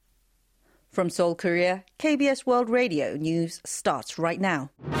From Seoul, Korea, KBS World Radio News starts right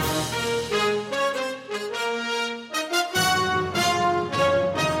now.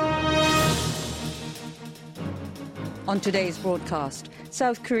 On today's broadcast,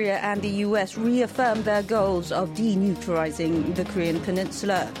 South Korea and the US reaffirm their goals of denuclearizing the Korean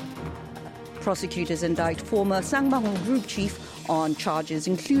peninsula. Prosecutors indict former Sangmahong group chief on charges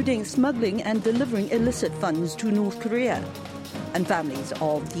including smuggling and delivering illicit funds to North Korea. And families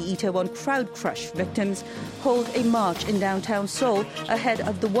of the Itaewon crowd crush victims hold a march in downtown Seoul ahead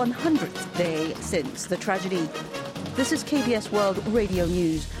of the 100th day since the tragedy. This is KBS World Radio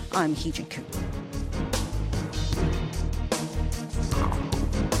News. I'm Hee Jin-koo.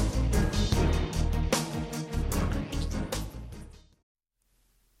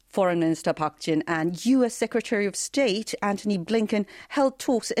 Foreign Minister Park Jin and U.S. Secretary of State Antony Blinken held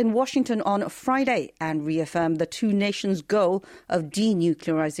talks in Washington on Friday and reaffirmed the two nations' goal of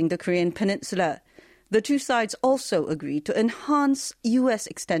denuclearizing the Korean peninsula. The two sides also agreed to enhance U.S.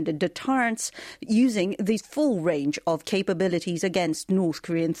 extended deterrence using the full range of capabilities against North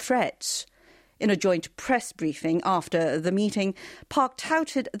Korean threats. In a joint press briefing after the meeting, Park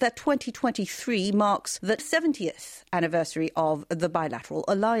touted that 2023 marks the 70th anniversary of the bilateral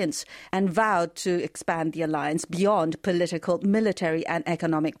alliance and vowed to expand the alliance beyond political, military and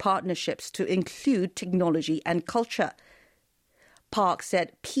economic partnerships to include technology and culture. Park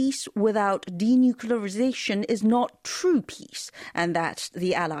said peace without denuclearization is not true peace and that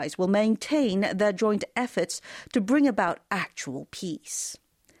the allies will maintain their joint efforts to bring about actual peace.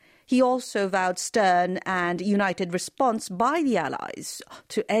 He also vowed stern and united response by the allies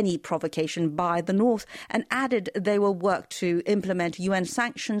to any provocation by the North and added they will work to implement UN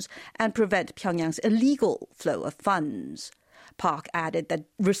sanctions and prevent Pyongyang's illegal flow of funds. Park added that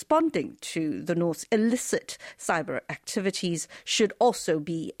responding to the North's illicit cyber activities should also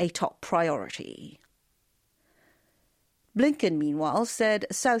be a top priority. Blinken, meanwhile, said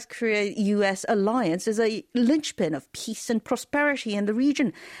South Korea-US alliance is a linchpin of peace and prosperity in the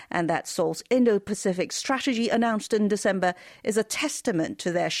region and that Seoul's Indo-Pacific strategy announced in December is a testament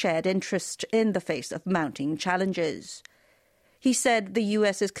to their shared interest in the face of mounting challenges. He said the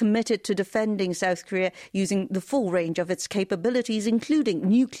U.S. is committed to defending South Korea using the full range of its capabilities, including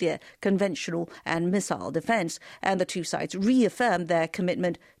nuclear, conventional and missile defense, and the two sides reaffirmed their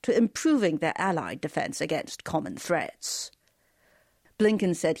commitment to improving their allied defense against common threats.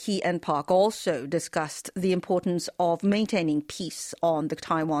 Blinken said he and Park also discussed the importance of maintaining peace on the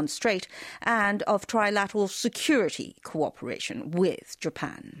Taiwan Strait and of trilateral security cooperation with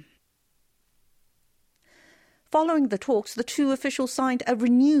Japan. Following the talks, the two officials signed a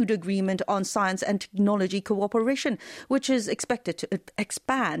renewed agreement on science and technology cooperation, which is expected to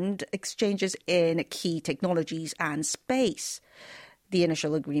expand exchanges in key technologies and space. The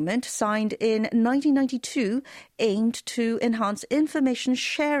initial agreement, signed in 1992, aimed to enhance information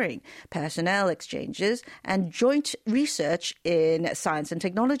sharing, personnel exchanges, and joint research in science and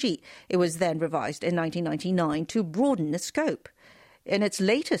technology. It was then revised in 1999 to broaden its scope. In its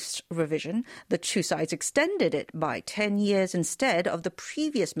latest revision, the two sides extended it by 10 years instead of the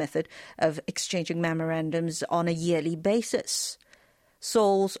previous method of exchanging memorandums on a yearly basis.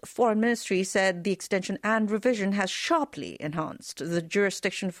 Seoul's foreign ministry said the extension and revision has sharply enhanced the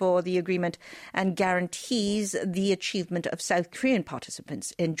jurisdiction for the agreement and guarantees the achievement of South Korean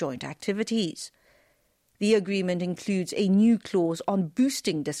participants in joint activities. The agreement includes a new clause on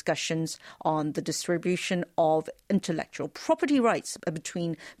boosting discussions on the distribution of intellectual property rights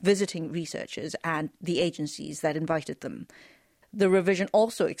between visiting researchers and the agencies that invited them. The revision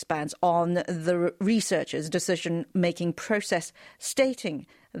also expands on the researchers' decision-making process, stating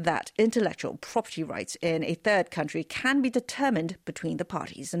that intellectual property rights in a third country can be determined between the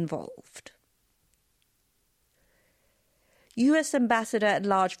parties involved. U.S. Ambassador at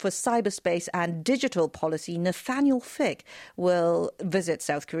Large for Cyberspace and Digital Policy Nathaniel Fick will visit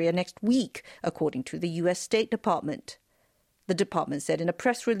South Korea next week, according to the U.S. State Department. The department said in a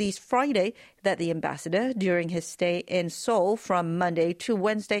press release Friday that the ambassador, during his stay in Seoul from Monday to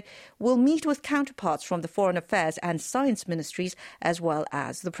Wednesday, will meet with counterparts from the Foreign Affairs and Science Ministries as well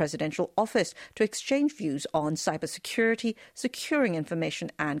as the Presidential Office to exchange views on cybersecurity, securing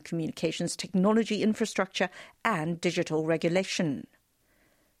information and communications technology infrastructure, and digital regulation.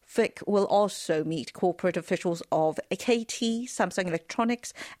 Fick will also meet corporate officials of KT, Samsung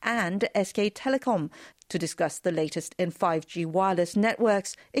Electronics and SK Telecom to discuss the latest in 5G wireless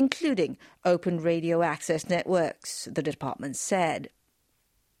networks, including open radio access networks, the department said.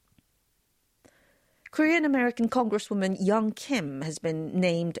 Korean-American Congresswoman Young Kim has been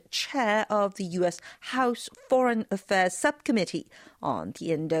named chair of the U.S. House Foreign Affairs Subcommittee on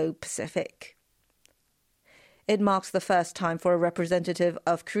the Indo-Pacific. It marks the first time for a representative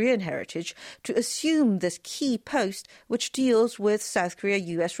of Korean heritage to assume this key post, which deals with South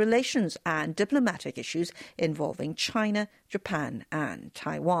Korea-U.S. relations and diplomatic issues involving China, Japan, and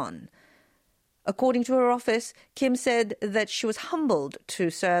Taiwan. According to her office, Kim said that she was humbled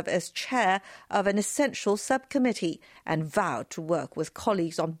to serve as chair of an essential subcommittee and vowed to work with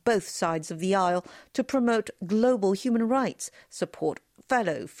colleagues on both sides of the aisle to promote global human rights, support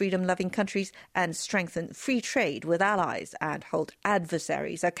fellow freedom-loving countries, and strengthen free trade with allies and hold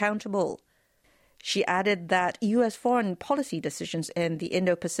adversaries accountable. She added that U.S. foreign policy decisions in the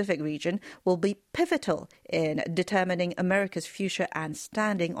Indo-Pacific region will be pivotal in determining America's future and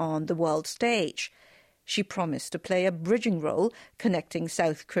standing on the world stage. She promised to play a bridging role connecting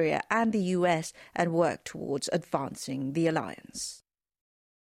South Korea and the U.S. and work towards advancing the alliance.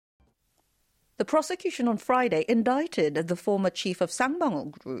 The prosecution on Friday indicted the former chief of Sangbangul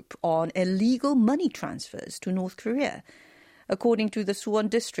Group on illegal money transfers to North Korea. According to the Suwon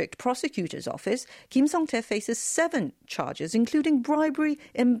District Prosecutor's Office, Kim Song-tae faces 7 charges, including bribery,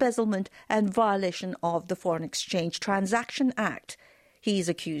 embezzlement, and violation of the Foreign Exchange Transaction Act. He is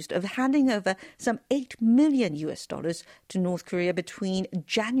accused of handing over some $8 million to North Korea between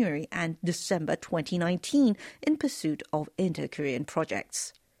January and December 2019 in pursuit of inter-Korean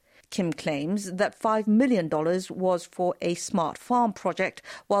projects. Kim claims that $5 million was for a smart farm project,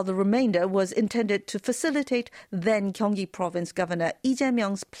 while the remainder was intended to facilitate then Gyeonggi Province Governor Lee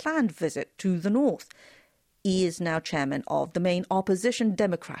Jae-myung's planned visit to the north. He is now chairman of the main opposition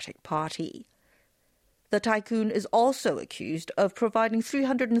Democratic Party. The tycoon is also accused of providing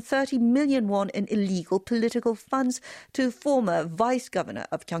 330 million won in illegal political funds to former vice governor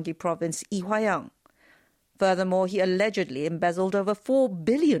of Gyeonggi Province Lee Hwa-young. Furthermore, he allegedly embezzled over 4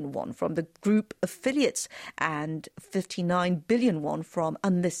 billion won from the group affiliates and 59 billion won from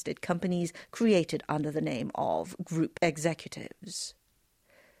unlisted companies created under the name of group executives.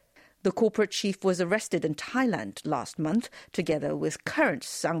 The corporate chief was arrested in Thailand last month, together with current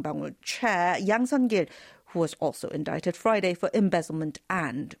Sangbangul chair Yang Sun-gil, who was also indicted Friday for embezzlement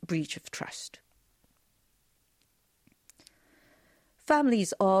and breach of trust.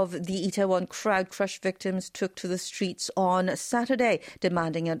 Families of the Itaewon crowd crush victims took to the streets on Saturday,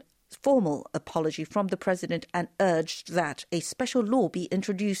 demanding a formal apology from the president and urged that a special law be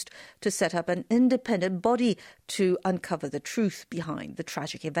introduced to set up an independent body to uncover the truth behind the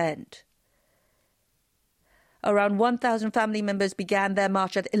tragic event. Around 1,000 family members began their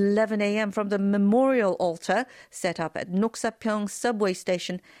march at 11 a.m. from the memorial altar set up at Noksapyeong subway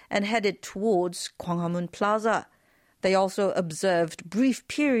station and headed towards Gwanghwamun Plaza. They also observed brief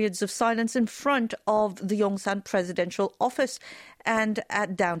periods of silence in front of the Yongsan presidential office and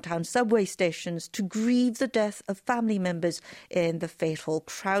at downtown subway stations to grieve the death of family members in the fatal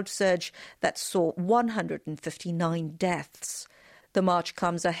crowd surge that saw 159 deaths. The march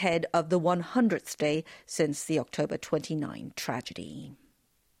comes ahead of the 100th day since the October 29 tragedy.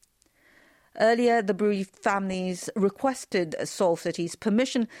 Earlier, the bereaved families requested Seoul City's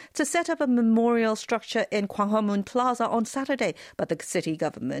permission to set up a memorial structure in Gwanghwamun Plaza on Saturday, but the city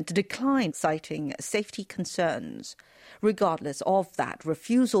government declined, citing safety concerns. Regardless of that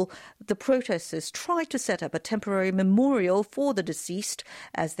refusal, the protesters tried to set up a temporary memorial for the deceased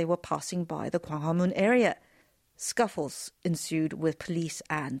as they were passing by the Gwanghwamun area. Scuffles ensued with police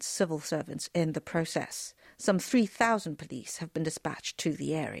and civil servants in the process. Some 3,000 police have been dispatched to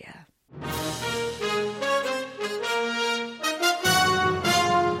the area.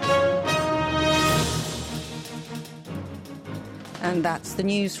 And that's the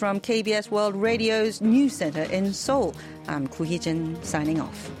news from KBS World Radio's News Center in Seoul. I'm Koo Hee-jin signing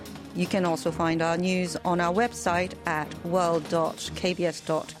off. You can also find our news on our website at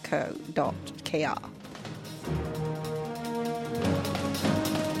world.kbs.co.kr.